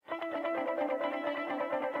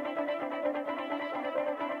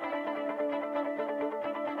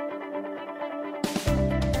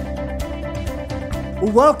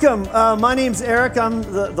Well, welcome. My name's Eric. I'm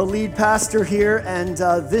the lead pastor here, and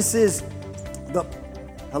this is the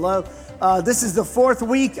fourth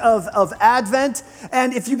week of Advent.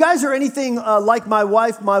 And if you guys are anything like my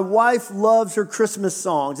wife loves her Christmas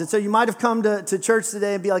songs. And so you might have come to church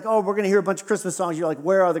today and be like, "Oh, we're going to hear a bunch of Christmas songs." You're like,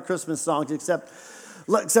 "Where are the Christmas songs?" Except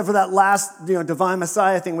for that last, Divine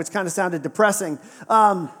Messiah thing, which kind of sounded depressing.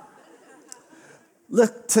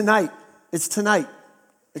 Look, tonight. It's tonight.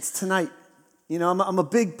 I'm a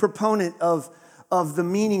big proponent of the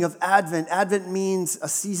meaning of Advent. Advent means a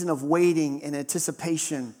season of waiting and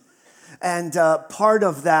anticipation. And part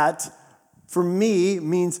of that, for me,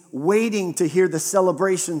 means waiting to hear the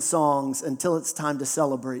celebration songs until it's time to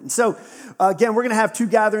celebrate. And so, again, we're going to have two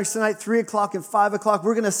gatherings tonight, 3 o'clock and 5 o'clock.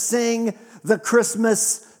 We're going to sing the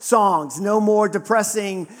Christmas songs. No more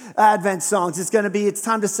depressing Advent songs. It's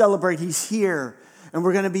time to celebrate. He's here. And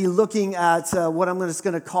we're going to be looking at what I'm just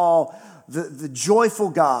going to call the joyful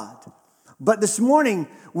God. But this morning,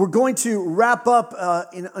 we're going to wrap up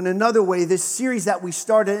in another way this series that we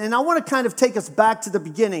started. And I want to kind of take us back to the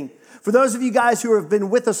beginning. For those of you guys who have been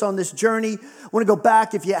with us on this journey, I want to go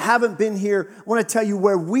back. If you haven't been here, I want to tell you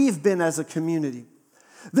where we've been as a community.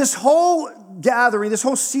 This whole gathering, this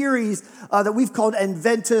whole series that we've called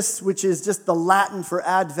Adventus, which is just the Latin for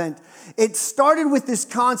Advent, it started with this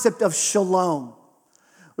concept of shalom,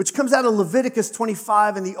 which comes out of Leviticus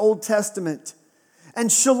 25 in the Old Testament.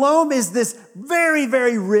 And shalom is this very,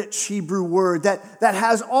 very rich Hebrew word that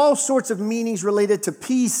has all sorts of meanings related to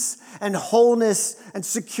peace and wholeness and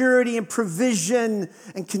security and provision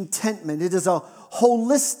and contentment. It is a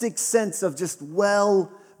holistic sense of just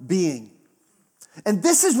well-being. And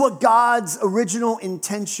this is what God's original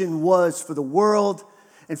intention was for the world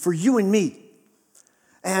and for you and me.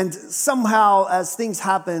 And somehow, as things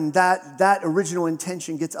happen, that original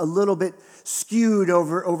intention gets a little bit skewed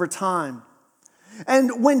over time.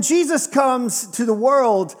 And when Jesus comes to the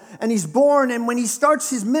world and he's born and when he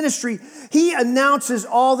starts his ministry, he announces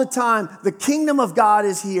all the time, the kingdom of God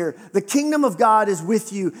is here. The kingdom of God is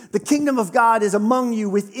with you. The kingdom of God is among you,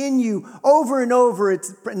 within you. Over and over,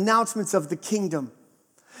 it's announcements of the kingdom.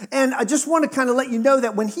 And I just want to kind of let you know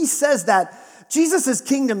that when he says that, Jesus'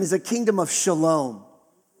 kingdom is a kingdom of shalom.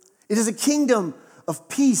 It is a kingdom of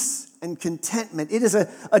peace and contentment. It is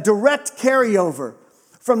a direct carryover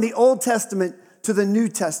from the Old Testament to the New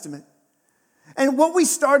Testament. And what we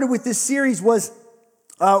started with this series was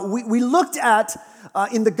we looked at,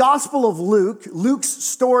 in the Gospel of Luke, Luke's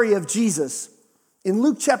story of Jesus. In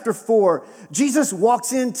Luke chapter 4, Jesus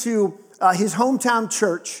walks into his hometown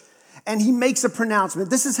church and he makes a pronouncement.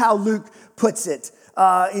 This is how Luke puts it.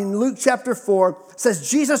 In Luke chapter 4, it says,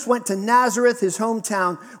 Jesus went to Nazareth, his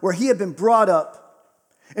hometown, where he had been brought up.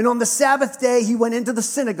 And on the Sabbath day, he went into the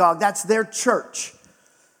synagogue. That's their church.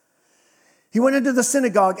 He went into the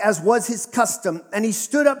synagogue, as was his custom, and he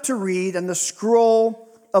stood up to read, and the scroll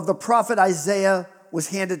of the prophet Isaiah was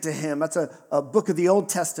handed to him. That's a book of the Old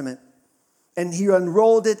Testament. And he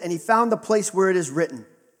unrolled it, and he found the place where it is written,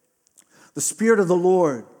 "The Spirit of the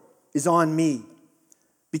Lord is on me,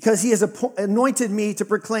 because he has anointed me to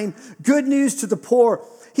proclaim good news to the poor.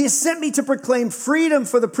 He has sent me to proclaim freedom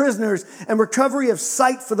for the prisoners and recovery of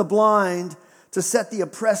sight for the blind, to set the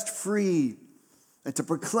oppressed free, and to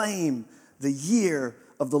proclaim the year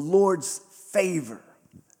of the Lord's favor."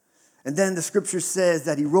 And then the scripture says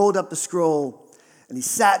that he rolled up the scroll and he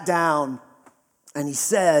sat down and he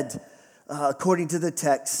said, according to the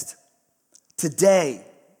text, "Today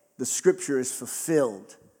the scripture is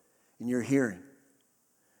fulfilled in your hearing."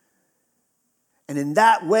 And in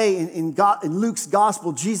that way, in Luke's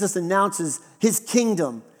gospel, Jesus announces his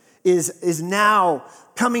kingdom is now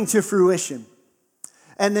coming to fruition.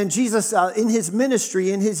 And then Jesus, in his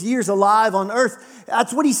ministry, in his years alive on earth,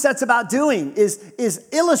 that's what he sets about doing, is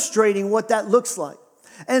illustrating what that looks like.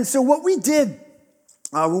 And so what we did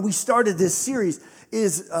when we started this series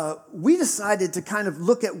is we decided to kind of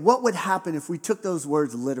look at what would happen if we took those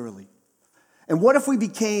words literally. And what if we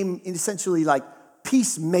became essentially like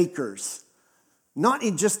peacemakers? Not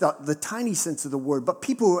in just the tiny sense of the word, but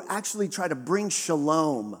people who actually try to bring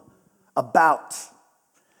shalom about.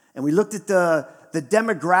 And we looked at the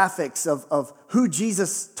demographics of who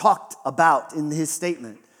Jesus talked about in his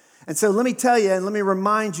statement. And so let me tell you, and let me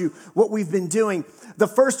remind you what we've been doing. The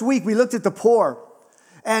first week, we looked at the poor.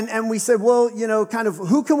 And we said, well, kind of,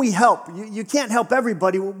 who can we help? You can't help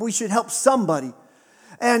everybody. We should help somebody.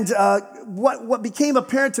 And what became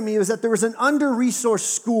apparent to me was that there was an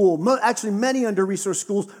under-resourced school, actually many under-resourced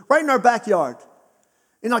schools, right in our backyard,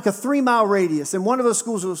 in like a 3-mile radius. And one of those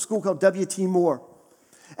schools was a school called W.T. Moore.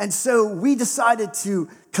 And so we decided to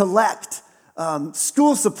collect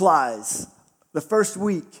school supplies the first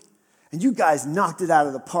week, and you guys knocked it out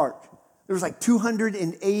of the park. There was like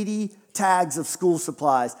 280 tags of school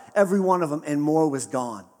supplies, every one of them, and more was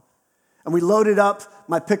gone. And we loaded up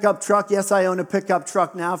my pickup truck. Yes, I own a pickup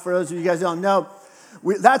truck now, for those of you guys who don't know.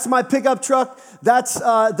 That's my pickup truck. That's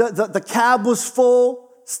the cab was full,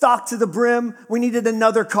 stocked to the brim. We needed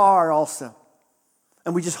another car also.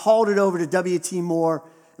 And we just hauled it over to W.T. Moore,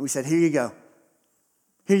 and we said, here you go.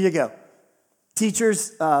 Here you go.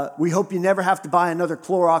 Teachers, we hope you never have to buy another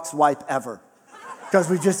Clorox wipe ever, because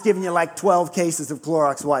we've just given you like 12 cases of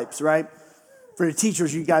Clorox wipes, right? For the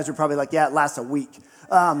teachers, you guys are probably like, yeah, it lasts a week.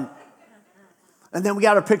 And then we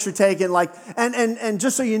got our picture taken, and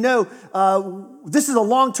just so you know, this is a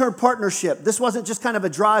long-term partnership. This wasn't just kind of a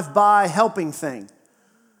drive-by helping thing.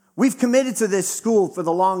 We've committed to this school for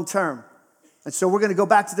the long term. And so we're going to go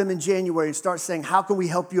back to them in January and start saying, how can we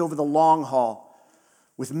help you over the long haul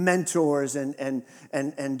with mentors and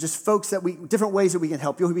just folks different ways that we can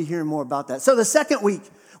help. You'll be hearing more about that. So the second week,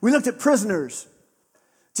 we looked at prisoners.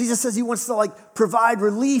 Jesus says he wants to provide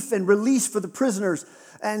relief and release for the prisoners.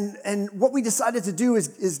 And what we decided to do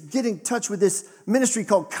is get in touch with this ministry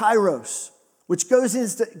called Kairos, which goes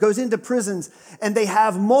into prisons, and they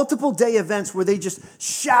have multiple day events where they just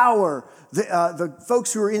shower the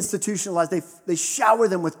folks who are institutionalized. They shower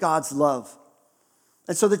them with God's love.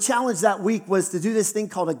 And so the challenge that week was to do this thing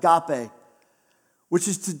called agape, which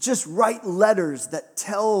is to just write letters that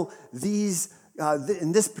tell these,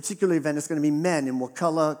 in this particular event, it's going to be men in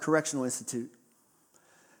Wakulla Correctional Institute.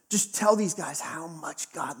 Just tell these guys how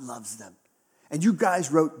much God loves them. And you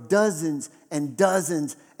guys wrote dozens and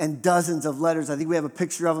dozens and dozens of letters. I think we have a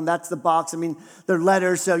picture of them. That's the box. I mean, they're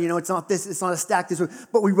letters, so, it's not this, it's not a stack this way.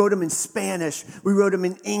 But we wrote them in Spanish. We wrote them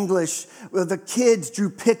in English. Well, the kids drew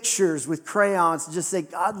pictures with crayons to just say,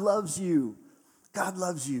 God loves you. God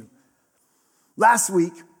loves you. Last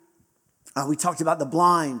week, we talked about the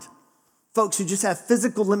blind, folks who just have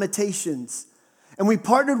physical limitations. And we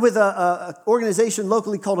partnered with an organization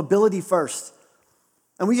locally called Ability First.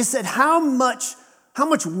 And we just said, how much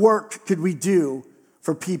work could we do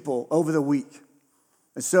for people over the week?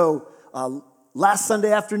 And so last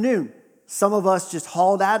Sunday afternoon, some of us just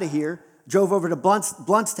hauled out of here, drove over to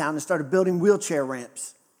Bluntstown and started building wheelchair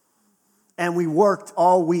ramps. And we worked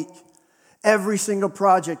all week. Every single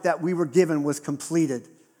project that we were given was completed,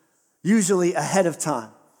 usually ahead of time.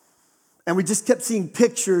 And we just kept seeing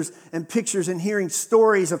pictures and hearing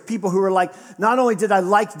stories of people who were like, not only did I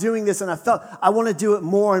like doing this, and I felt I want to do it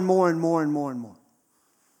more and more and more and more and more.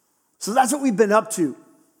 So that's what we've been up to.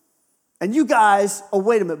 And you guys, oh,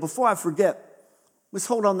 wait a minute, before I forget, let's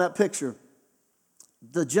hold on that picture.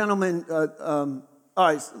 The gentleman, all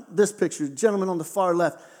right, this picture, the gentleman on the far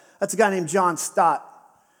left, that's a guy named John Stott,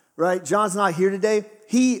 right? John's not here today.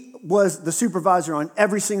 He was the supervisor on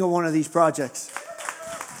every single one of these projects.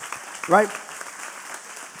 Right?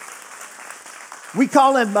 We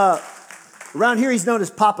call him, around here he's known as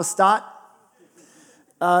Papa Stott.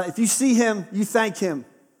 If you see him, you thank him,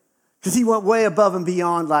 because he went way above and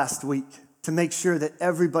beyond last week to make sure that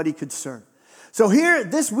everybody could serve. So here,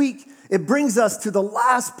 this week, it brings us to the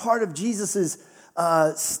last part of Jesus'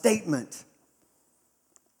 statement.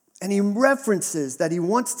 And he references that he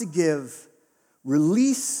wants to give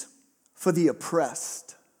release for the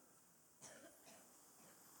oppressed.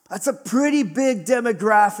 That's a pretty big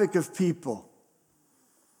demographic of people.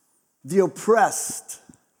 The oppressed.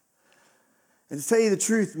 And to tell you the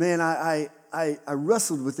truth, man, I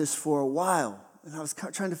wrestled with this for a while. And I was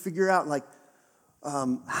trying to figure out,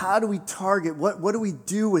 how do we target? What do we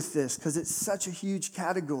do with this? Because it's such a huge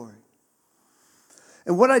category.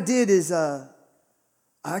 And what I did is I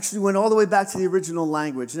actually went all the way back to the original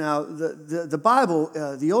language. Now, the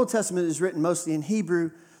Bible, the Old Testament is written mostly in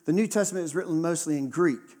Hebrew. The New Testament is written mostly in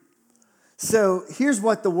Greek. So here's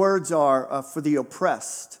what the words are for the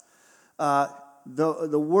oppressed.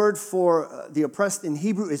 The word for the oppressed in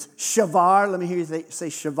Hebrew is shavar. Let me hear you say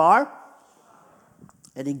shavar.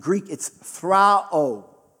 And in Greek, it's thrao.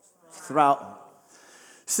 Thrao.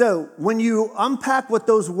 So when you unpack what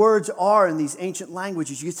those words are in these ancient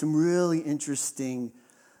languages, you get some really interesting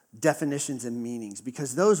definitions and meanings,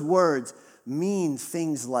 because those words mean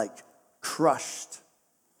things like crushed,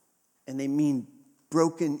 and they mean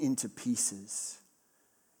broken into pieces,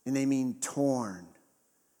 and they mean torn,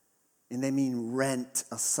 and they mean rent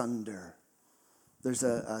asunder. There's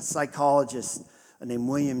a psychologist named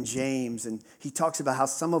William James, and he talks about how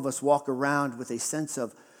some of us walk around with a sense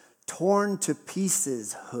of torn to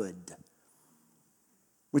pieces hood,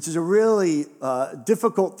 which is a really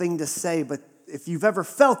difficult thing to say, but if you've ever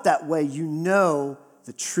felt that way, you know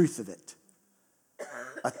the truth of it.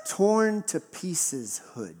 A torn to pieces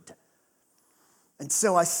hood. And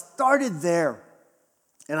so I started there,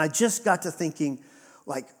 and I just got to thinking,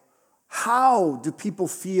 like, how do people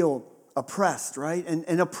feel oppressed, right?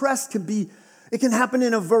 And oppressed it can happen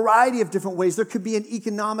in a variety of different ways. There could be an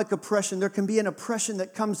economic oppression. There can be an oppression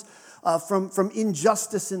that comes from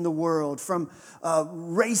injustice in the world, from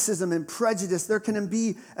racism and prejudice. There can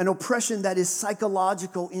be an oppression that is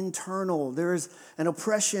psychological, internal. There is an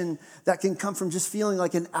oppression that can come from just feeling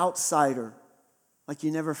like an outsider, like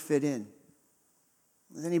you never fit in.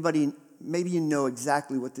 Does anybody, maybe you know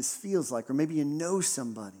exactly what this feels like, or maybe you know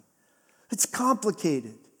somebody. It's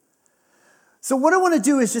complicated. So what I want to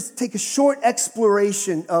do is just take a short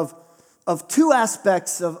exploration of two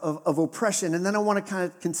aspects of oppression, and then I want to kind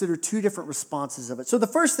of consider two different responses of it. So the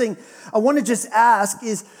first thing I want to just ask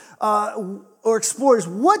is, or explore is,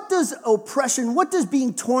 what does oppression, what does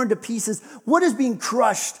being torn to pieces, what is being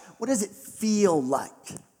crushed, what does it feel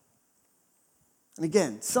like? And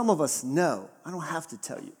again, some of us know. I don't have to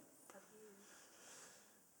tell you.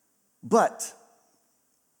 But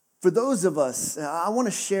for those of us, I want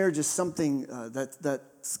to share just something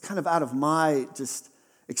that's kind of out of my just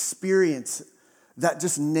experience that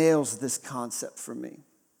just nails this concept for me.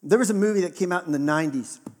 There was a movie that came out in the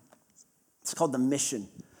 90s. It's called The Mission.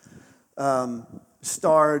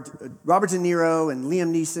 Starred Robert De Niro and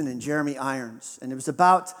Liam Neeson and Jeremy Irons. And it was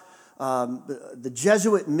about the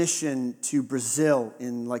Jesuit mission to Brazil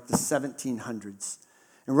in like the 1700s.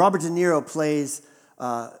 And Robert De Niro plays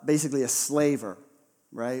basically a slaver,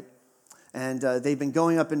 right? And they've been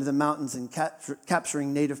going up into the mountains and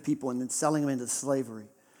capturing native people and then selling them into slavery.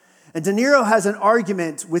 And De Niro has an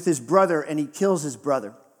argument with his brother, and he kills his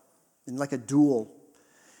brother in like a duel.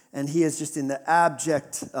 And he is just in the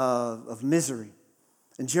abject of misery.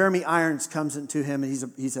 And Jeremy Irons comes into him, and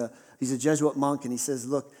he's a Jesuit monk, and he says,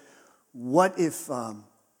 look, what if,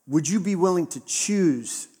 would you be willing to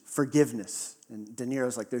choose forgiveness? And De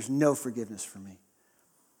Niro's like, there's no forgiveness for me.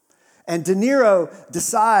 And De Niro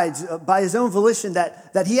decides by his own volition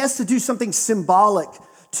that he has to do something symbolic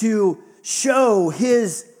to show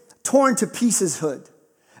his torn to pieces hood.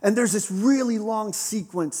 And there's this really long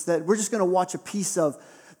sequence that we're just going to watch a piece of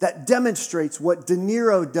that demonstrates what De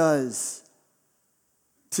Niro does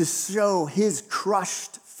to show his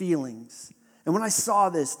crushed feelings. And when I saw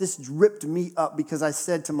this ripped me up because I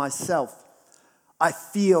said to myself, I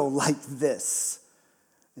feel like this.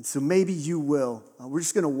 And so maybe you will. We're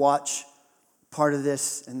just going to watch part of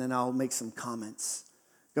this, and then I'll make some comments.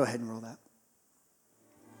 Go ahead and roll that.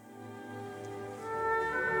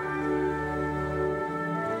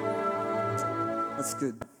 That's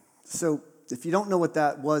good. So if you don't know what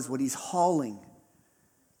that was, what he's hauling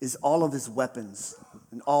is all of his weapons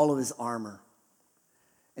and all of his armor.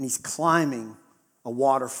 And he's climbing a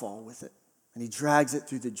waterfall with it. And he drags it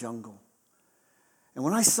through the jungle. And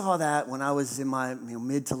when I saw that, when I was in my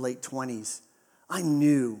mid to late 20s, I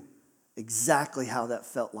knew exactly how that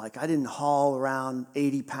felt like. I didn't haul around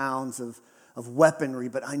 80 pounds of weaponry,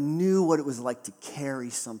 but I knew what it was like to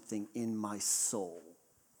carry something in my soul.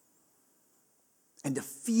 And to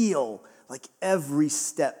feel like every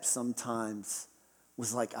step sometimes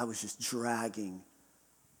was like I was just dragging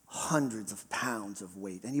hundreds of pounds of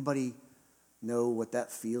weight. Anybody know what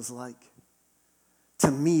that feels like?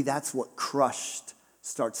 To me, that's what crushed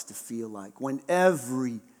starts to feel like. When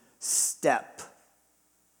every step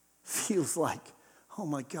feels like, oh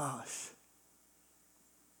my gosh.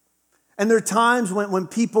 And there are times when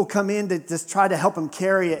people come in to just try to help him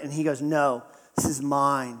carry it, and he goes, no, this is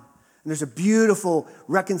mine. And there's a beautiful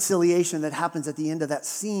reconciliation that happens at the end of that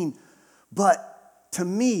scene. But to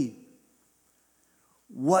me,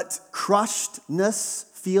 what crushedness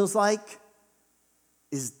feels like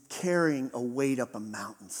is carrying a weight up a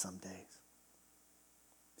mountain some days.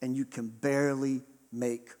 And you can barely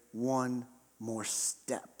make one more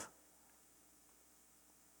step.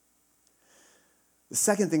 The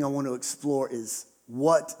second thing I want to explore is,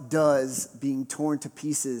 what does being torn to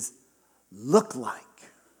pieces look like?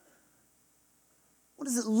 What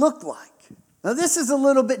does it look like? Now, this is a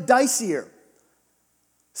little bit dicier.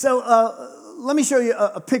 So let me show you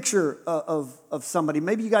a picture of somebody.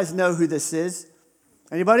 Maybe you guys know who this is.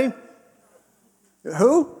 Anybody?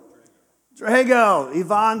 Who? Drago.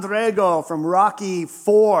 Ivan Drago from Rocky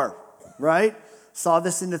IV, right? Saw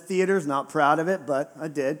this in the theaters. Not proud of it, but I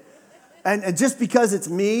did. And just because it's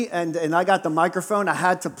me and I got the microphone, I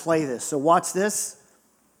had to play this. So watch this.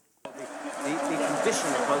 The condition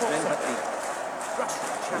of most men, but the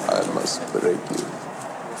I must break you.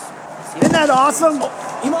 Isn't that awesome?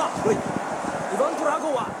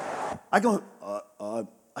 I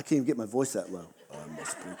can't even get my voice that low. I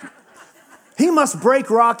must break you. He must break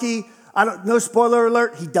Rocky. No spoiler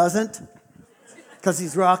alert, he doesn't. because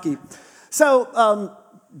he's Rocky. So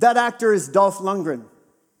that actor is Dolph Lundgren,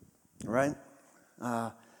 right?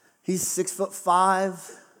 He's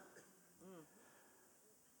 6'5".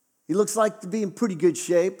 He looks like to be in pretty good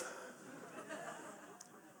shape.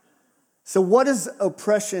 So what does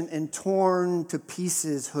oppression and torn to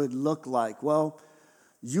pieces hood look like? Well,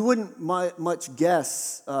 you wouldn't much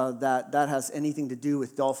guess that has anything to do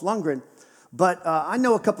with Dolph Lundgren. But I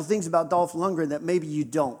know a couple things about Dolph Lundgren that maybe you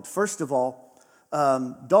don't. First of all,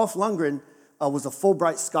 Dolph Lundgren was a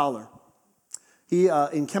Fulbright scholar. He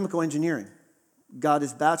in chemical engineering. Got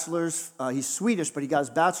his bachelor's. He's Swedish, but he got his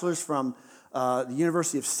bachelor's from the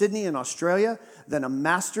University of Sydney in Australia, then a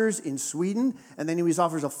master's in Sweden, and then he was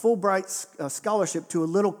offered a Fulbright scholarship to a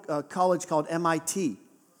little college called MIT.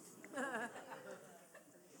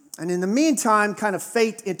 And in the meantime, kind of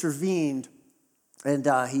fate intervened, and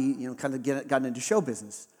he kind of got into show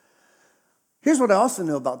business. Here's what I also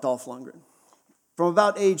know about Dolph Lundgren. From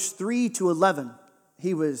about age 3 to 11,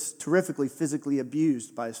 he was terrifically physically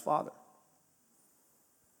abused by his father.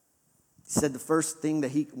 He said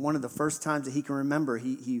one of the first times that he can remember,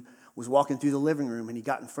 he was walking through the living room and he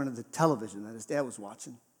got in front of the television that his dad was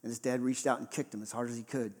watching. And his dad reached out and kicked him as hard as he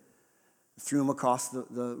could, threw him across the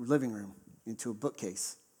living room into a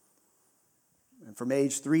bookcase. And from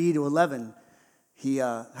age 3 to 11, he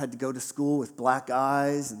had to go to school with black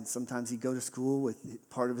eyes, and sometimes he'd go to school with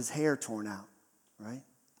part of his hair torn out, right?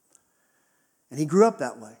 And he grew up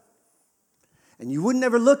that way. And you would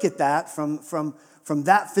never look at that from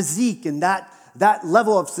that physique and that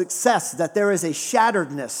level of success, that there is a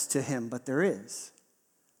shatteredness to him, but there is.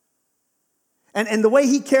 And the way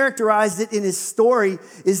he characterized it in his story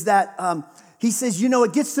is that he says,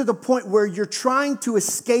 it gets to the point where you're trying to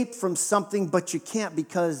escape from something, but you can't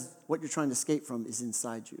because what you're trying to escape from is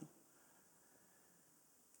inside you.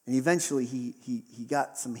 And eventually he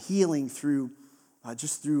got some healing through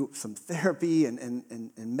some therapy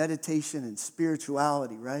and meditation and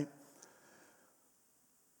spirituality, right?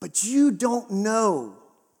 But you don't know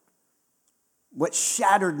what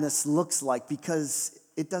shatteredness looks like because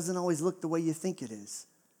it doesn't always look the way you think it is.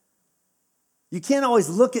 You can't always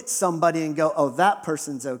look at somebody and go, oh, that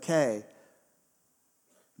person's okay.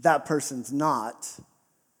 That person's not.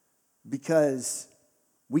 Because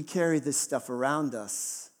we carry this stuff around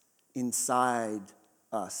us, inside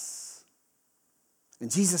us. And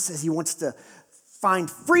Jesus says he wants to find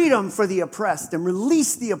freedom for the oppressed and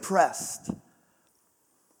release the oppressed.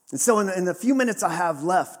 And so in the few minutes I have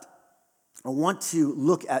left, I want to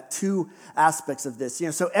look at two aspects of this.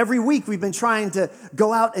 So every week we've been trying to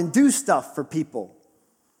go out and do stuff for people.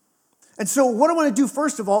 And so what I want to do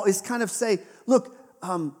first of all is kind of say, look,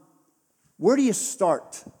 where do you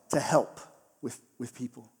start to help with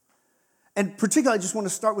people? And particularly I just want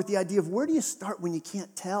to start with the idea of where do you start when you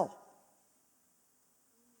can't tell?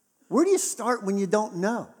 Where do you start when you don't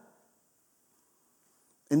know?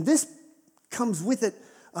 And this comes with it.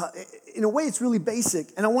 In a way, it's really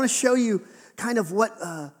basic. And I want to show you kind of what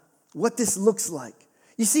this looks like.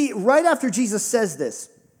 You see, right after Jesus says this,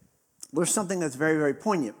 there's something that's very, very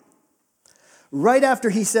poignant. Right after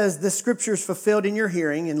he says, the scripture is fulfilled in your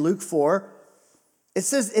hearing, in Luke 4, it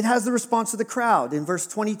says it has the response of the crowd in verse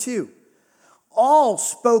 22. All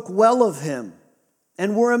spoke well of him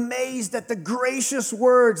and were amazed at the gracious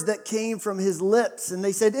words that came from his lips. And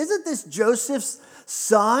they said, isn't this Joseph's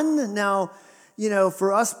son? Now,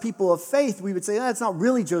 for us people of faith, we would say, it's not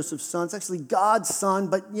really Joseph's son. It's actually God's son.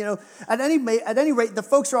 But, at any rate, the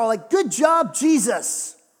folks are all like, good job,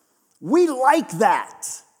 Jesus. We like that.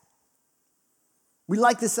 We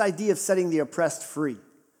like this idea of setting the oppressed free.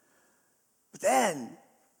 But then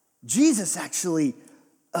Jesus actually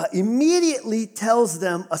immediately tells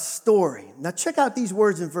them a story. Now check out these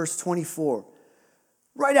words in verse 24.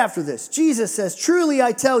 Right after this, Jesus says, truly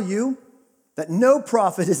I tell you that no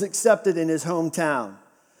prophet is accepted in his hometown.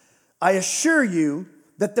 I assure you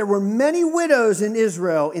that there were many widows in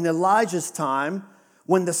Israel in Elijah's time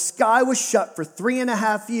when the sky was shut for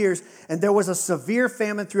 3.5 years and there was a severe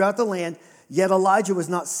famine throughout the land, yet Elijah was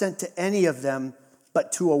not sent to any of them,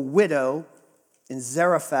 but to a widow in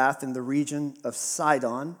Zarephath in the region of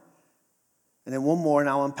Sidon. And then one more, and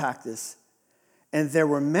I'll unpack this. And there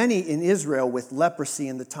were many in Israel with leprosy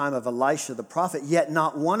in the time of Elisha the prophet, yet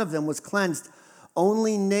not one of them was cleansed,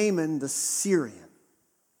 only Naaman the Syrian.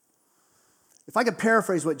 If I could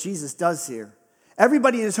paraphrase what Jesus does here,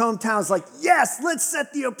 everybody in his hometown is like, yes, let's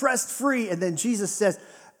set the oppressed free. And then Jesus says,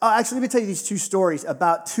 actually, let me tell you these two stories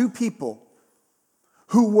about two people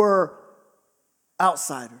who were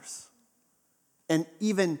outsiders and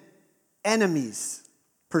even enemies,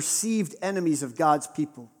 perceived enemies of God's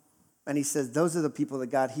people. And he says, those are the people that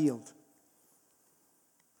God healed.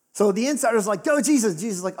 So the insider's like, go Jesus.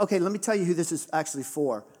 Jesus is like, okay, let me tell you who this is actually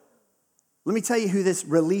for. Let me tell you who this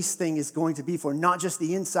release thing is going to be for. Not just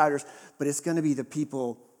the insiders, but it's going to be the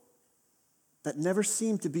people that never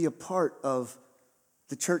seem to be a part of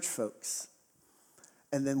the church folks.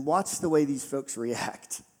 And then watch the way these folks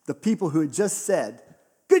react. The people who had just said,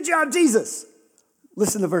 good job, Jesus.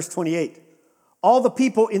 Listen to verse 28. All the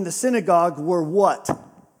people in the synagogue were what?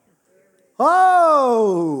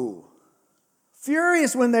 Oh,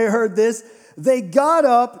 furious when they heard this. They got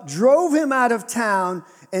up, drove him out of town,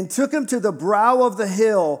 and took him to the brow of the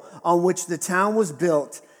hill on which the town was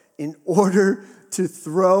built in order to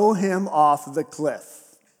throw him off the cliff.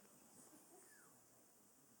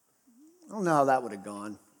 I don't know how that would have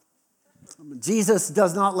gone. Jesus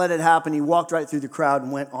does not let it happen. He walked right through the crowd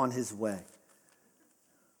and went on his way.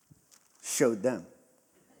 Showed them.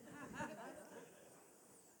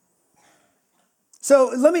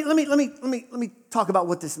 So let me talk about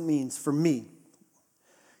what this means for me.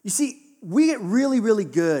 You see, we get really, really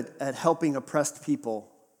good at helping oppressed people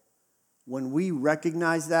when we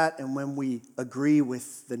recognize that and when we agree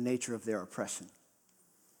with the nature of their oppression.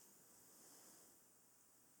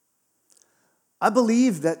 I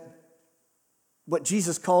believe that what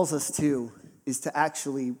Jesus calls us to is to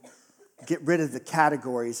actually get rid of the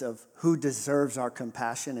categories of who deserves our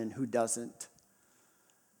compassion and who doesn't.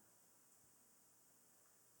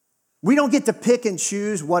 We don't get to pick and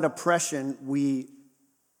choose what oppression we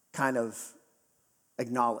kind of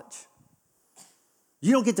acknowledge.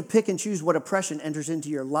 You don't get to pick and choose what oppression enters into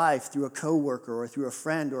your life through a coworker or through a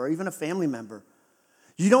friend or even a family member.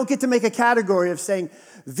 You don't get to make a category of saying,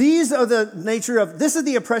 this is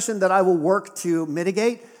the oppression that I will work to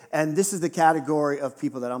mitigate, and this is the category of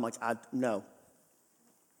people that I'm like, no.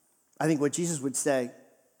 I think what Jesus would say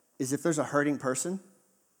is if there's a hurting person,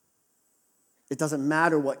 it doesn't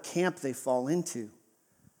matter what camp they fall into.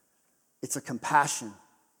 It's a compassion.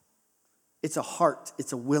 It's a heart.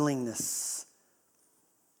 It's a willingness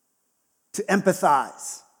to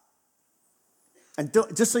empathize. And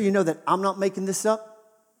just so you know that I'm not making this up,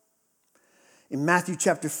 in Matthew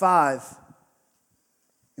chapter 5,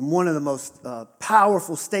 in one of the most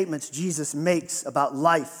powerful statements Jesus makes about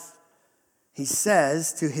life, he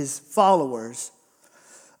says to his followers,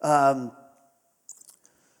 let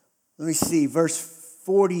me see, verse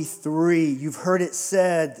 43, you've heard it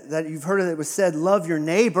was said, love your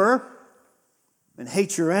neighbor and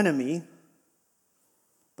hate your enemy.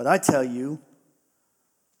 But I tell you,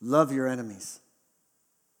 love your enemies.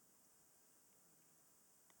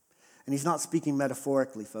 And he's not speaking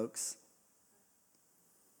metaphorically, folks.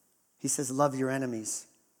 He says, love your enemies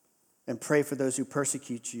and pray for those who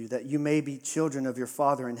persecute you, that you may be children of your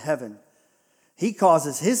Father in heaven. He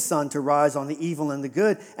causes his sun to rise on the evil and the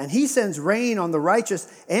good, and he sends rain on the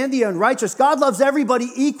righteous and the unrighteous. God loves everybody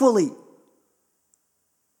equally.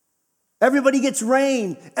 Everybody gets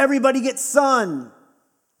rain. Everybody gets sun.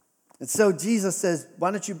 And so Jesus says, why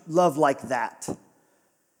don't you love like that?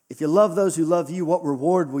 If you love those who love you, what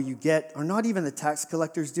reward will you get? Are not even the tax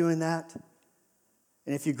collectors doing that?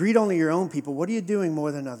 And if you greet only your own people, what are you doing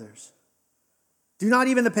more than others? Do not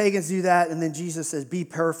even the pagans do that? And then Jesus says, be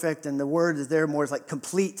perfect. And the word is there more is like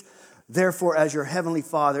complete. Therefore, as your heavenly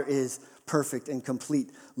Father is perfect and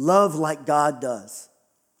complete. Love like God does.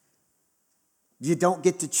 You don't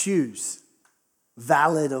get to choose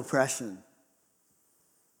valid oppression.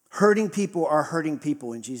 Hurting people are hurting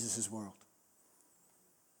people in Jesus' world.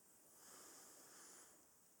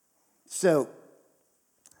 So,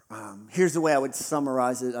 here's the way I would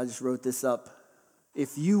summarize it. I just wrote this up.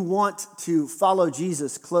 If you want to follow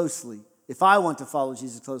Jesus closely, if I want to follow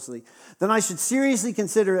Jesus closely, then I should seriously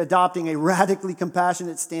consider adopting a radically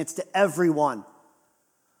compassionate stance to everyone,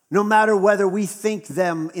 no matter whether we think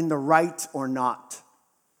them in the right or not,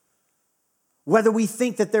 whether we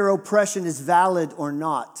think that their oppression is valid or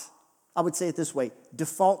not. I would say it this way,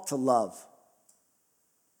 default to love.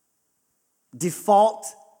 Default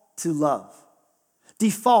to love.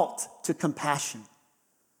 Default to compassion.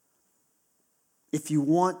 If you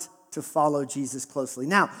want to follow Jesus closely.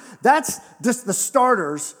 Now, that's just the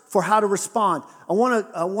starters for how to respond. I want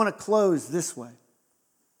to close this way.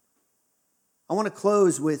 I want to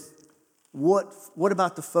close with what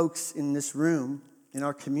about the folks in this room, in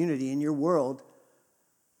our community, in your world,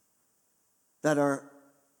 that are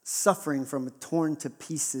suffering from a torn to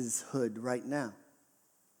pieces hood right now?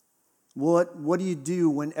 What do you do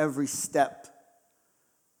when every step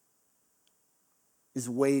is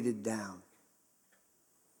weighted down?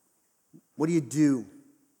 What do you do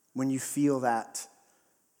when you feel that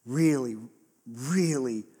really,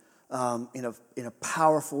 really in a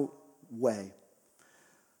powerful way?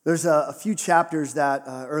 There's a few chapters that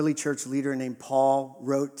an early church leader named Paul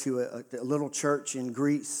wrote to a little church in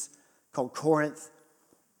Greece called Corinth.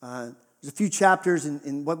 There's a few chapters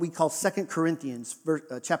in what we call 2 Corinthians,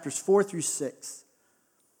 chapters 4 through 6.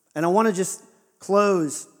 And I want to just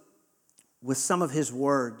close with some of his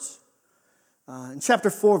words. In chapter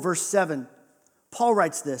 4, verse 7, Paul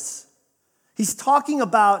writes this. He's talking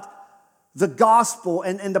about the gospel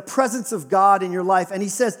and the presence of God in your life. And he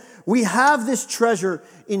says, we have this treasure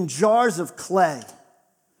in jars of clay,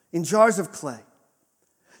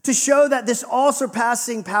 to show that this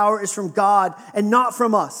all-surpassing power is from God and not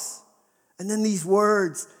from us. And then these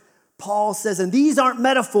words, Paul says, and these aren't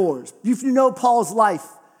metaphors. If you know Paul's life,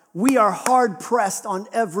 we are hard-pressed on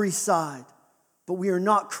every side, but we are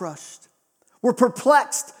not crushed. We're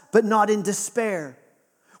perplexed, but not in despair.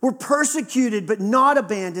 We're persecuted, but not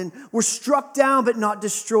abandoned. We're struck down, but not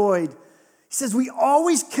destroyed. He says we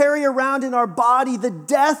always carry around in our body the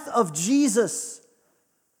death of Jesus,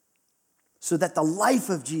 so that the life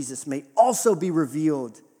of Jesus may also be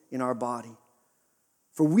revealed in our body.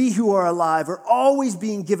 For we who are alive are always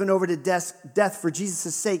being given over to death for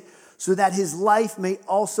Jesus' sake, so that his life may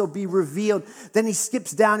also be revealed. Then he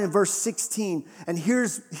skips down in verse 16, and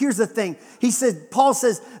here's the thing. Paul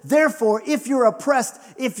says, therefore, if you're oppressed,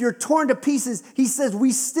 if you're torn to pieces, he says,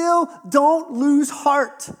 we still don't lose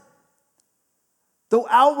heart. Though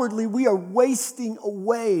outwardly we are wasting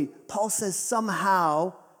away, Paul says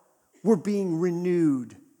somehow we're being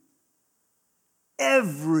renewed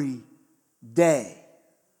every day.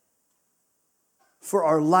 For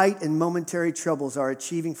our light and momentary troubles are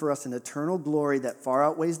achieving for us an eternal glory that far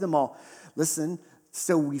outweighs them all. Listen,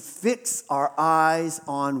 so we fix our eyes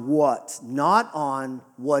on what? Not on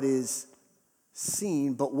what is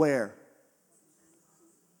seen, but where?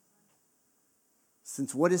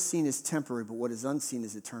 Since what is seen is temporary, but what is unseen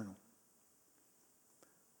is eternal.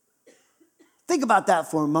 Think about that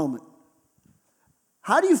for a moment.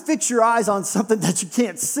 How do you fix your eyes on something that you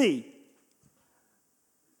can't see?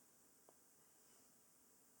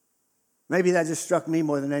 Maybe that just struck me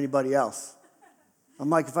more than anybody else. I'm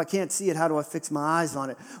like, if I can't see it, how do I fix my eyes on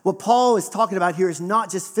it? What Paul is talking about here is not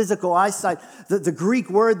just physical eyesight. The Greek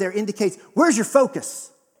word there indicates, where's your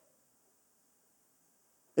focus?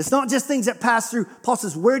 It's not just things that pass through. Paul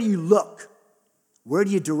says, where do you look? Where do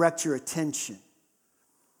you direct your attention?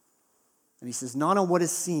 And he says, not on what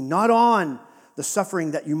is seen, not on the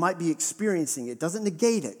suffering that you might be experiencing. It doesn't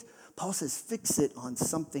negate it. Paul says, fix it on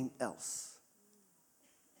something else.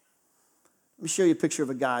 Let me show you a picture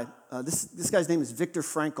of a guy. This guy's name is Viktor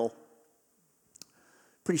Frankl.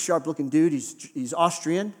 Pretty sharp-looking dude. He's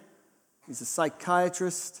Austrian. He's a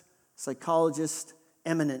psychiatrist, psychologist,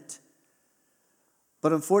 eminent.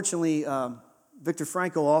 But unfortunately, Viktor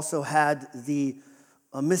Frankl also had the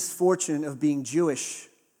misfortune of being Jewish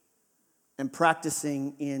and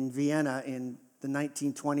practicing in Vienna in the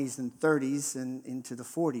 1920s and 30s and into the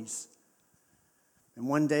 40s. And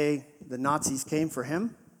one day, the Nazis came for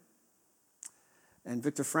him. And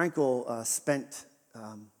Viktor Frankl spent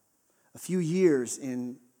a few years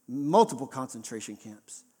in multiple concentration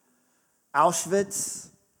camps. Auschwitz,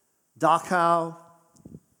 Dachau.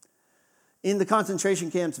 In the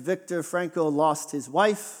concentration camps, Viktor Frankl lost his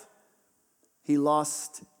wife. He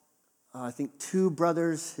lost, I think, 2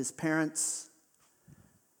 brothers, his parents.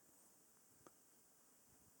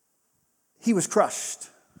 He was crushed.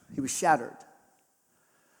 He was shattered.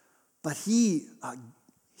 But he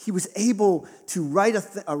was able to write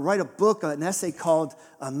a book, an essay called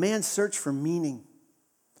A Man's Search for Meaning.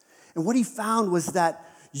 And what he found was that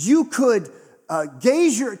you could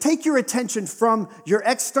take your attention from your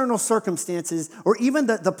external circumstances or even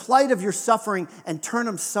the plight of your suffering and turn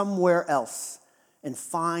them somewhere else and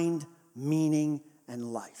find meaning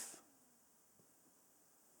and life.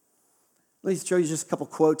 Let me show you just a couple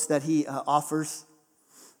quotes that he offers.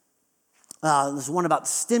 There's one about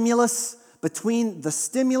stimulus. Between the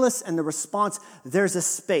stimulus and the response, there's a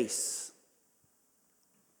space.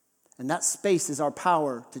 And that space is our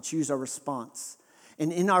power to choose our response.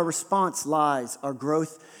 And in our response lies our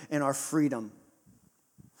growth and our freedom.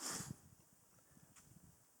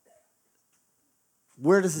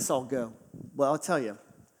 Where does this all go? Well, I'll tell you.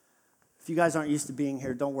 If you guys aren't used to being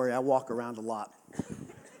here, don't worry, I walk around a lot.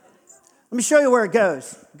 Let me show you where it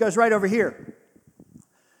goes. It goes right over here.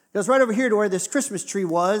 It goes right over here to where this Christmas tree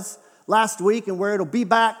was last week and where it'll be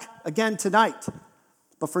back again tonight.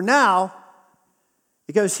 But for now,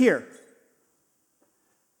 it goes here.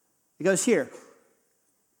 It goes here.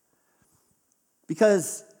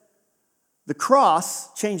 Because the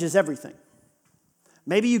cross changes everything.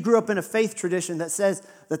 Maybe you grew up in a faith tradition that says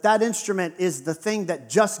that instrument is the thing that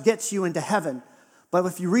just gets you into heaven. But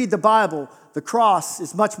if you read the Bible, the cross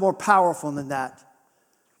is much more powerful than that.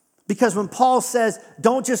 Because when Paul says,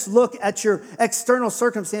 don't just look at your external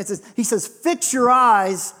circumstances, he says, fix your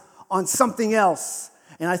eyes on something else.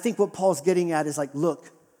 And I think what Paul's getting at is like,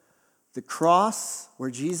 look, the cross where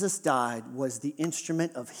Jesus died was the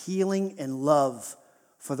instrument of healing and love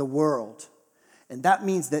for the world. And that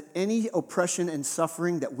means that any oppression and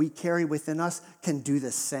suffering that we carry within us can do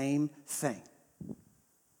the same thing.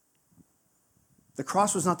 The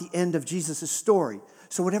cross was not the end of Jesus' story.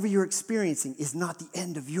 So whatever you're experiencing is not the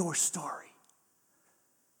end of your story.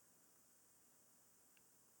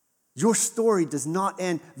 Your story does not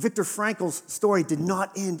end. Viktor Frankl's story did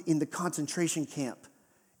not end in the concentration camp.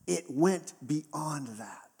 It went beyond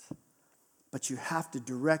that. But you have to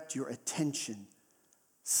direct your attention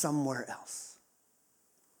somewhere else.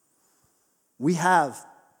 We have,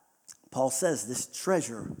 Paul says, this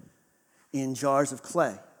treasure in jars of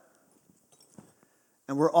clay.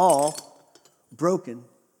 And we're all broken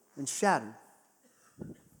and shattered.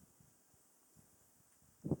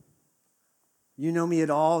 You know me at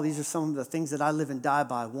all. These are some of the things that I live and die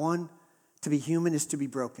by. One, to be human is to be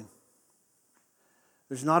broken.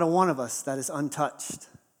 There's not a one of us that is untouched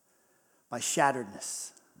by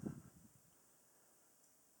shatteredness.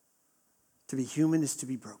 To be human is to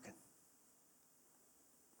be broken.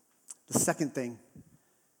 The second thing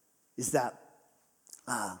is that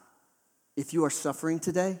if you are suffering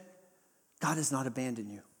today, God has not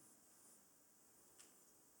abandoned you.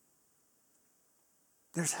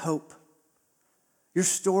 There's hope. Your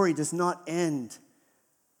story does not end.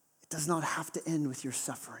 It does not have to end with your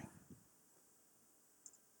suffering.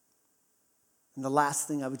 And the last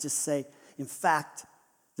thing I would just say, in fact,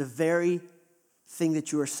 the very thing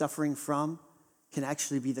that you are suffering from can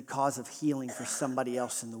actually be the cause of healing for somebody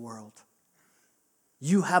else in the world.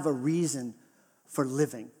 You have a reason for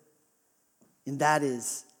living, and that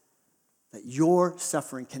is that your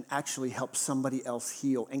suffering can actually help somebody else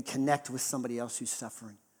heal and connect with somebody else who's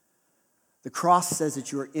suffering. The cross says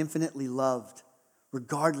that you are infinitely loved,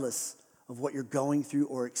 regardless of what you're going through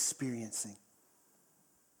or experiencing.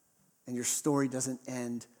 And your story doesn't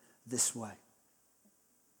end this way.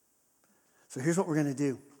 So here's what we're going to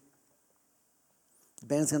do. The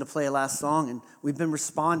band's going to play a last song, and we've been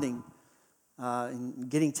responding and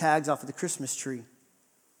getting tags off of the Christmas tree.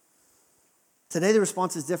 Today the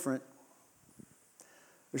response is different.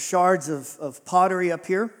 There's shards of pottery up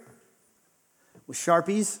here with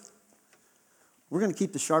Sharpies. We're going to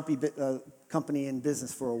keep the Sharpie company in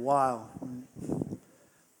business for a while.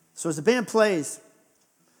 So as the band plays,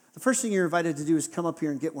 the first thing you're invited to do is come up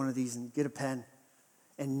here and get one of these and get a pen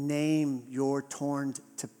and name your torn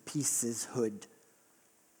to pieces hood.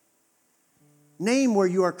 Name where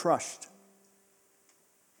you are crushed.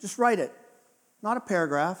 Just write it. Not a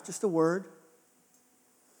paragraph, just a word.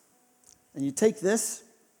 And you take this,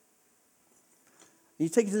 and you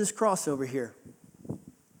take it to this cross over here. And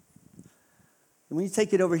when you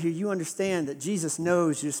take it over here, you understand that Jesus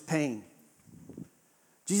knows this pain.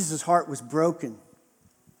 Jesus' heart was broken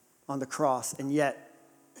on the cross, and yet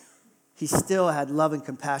he still had love and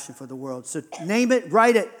compassion for the world. So name it,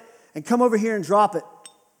 write it, and come over here and drop it.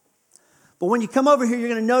 But when you come over here, you're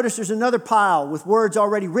going to notice there's another pile with words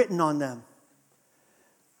already written on them.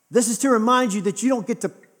 This is to remind you that you don't get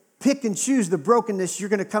to pick and choose the brokenness you're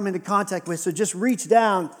going to come into contact with. So just reach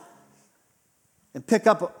down and pick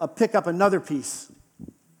up another piece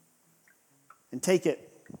and take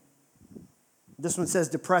it. This one says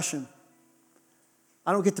depression.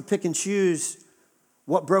 I don't get to pick and choose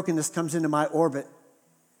what brokenness comes into my orbit.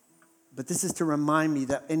 But this is to remind me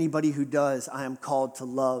that anybody who does, I am called to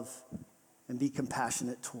love and be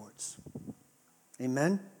compassionate towards.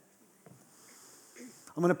 Amen?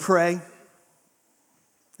 I'm going to pray,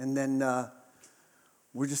 and then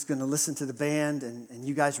we're just going to listen to the band, and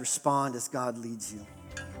you guys respond as God leads you.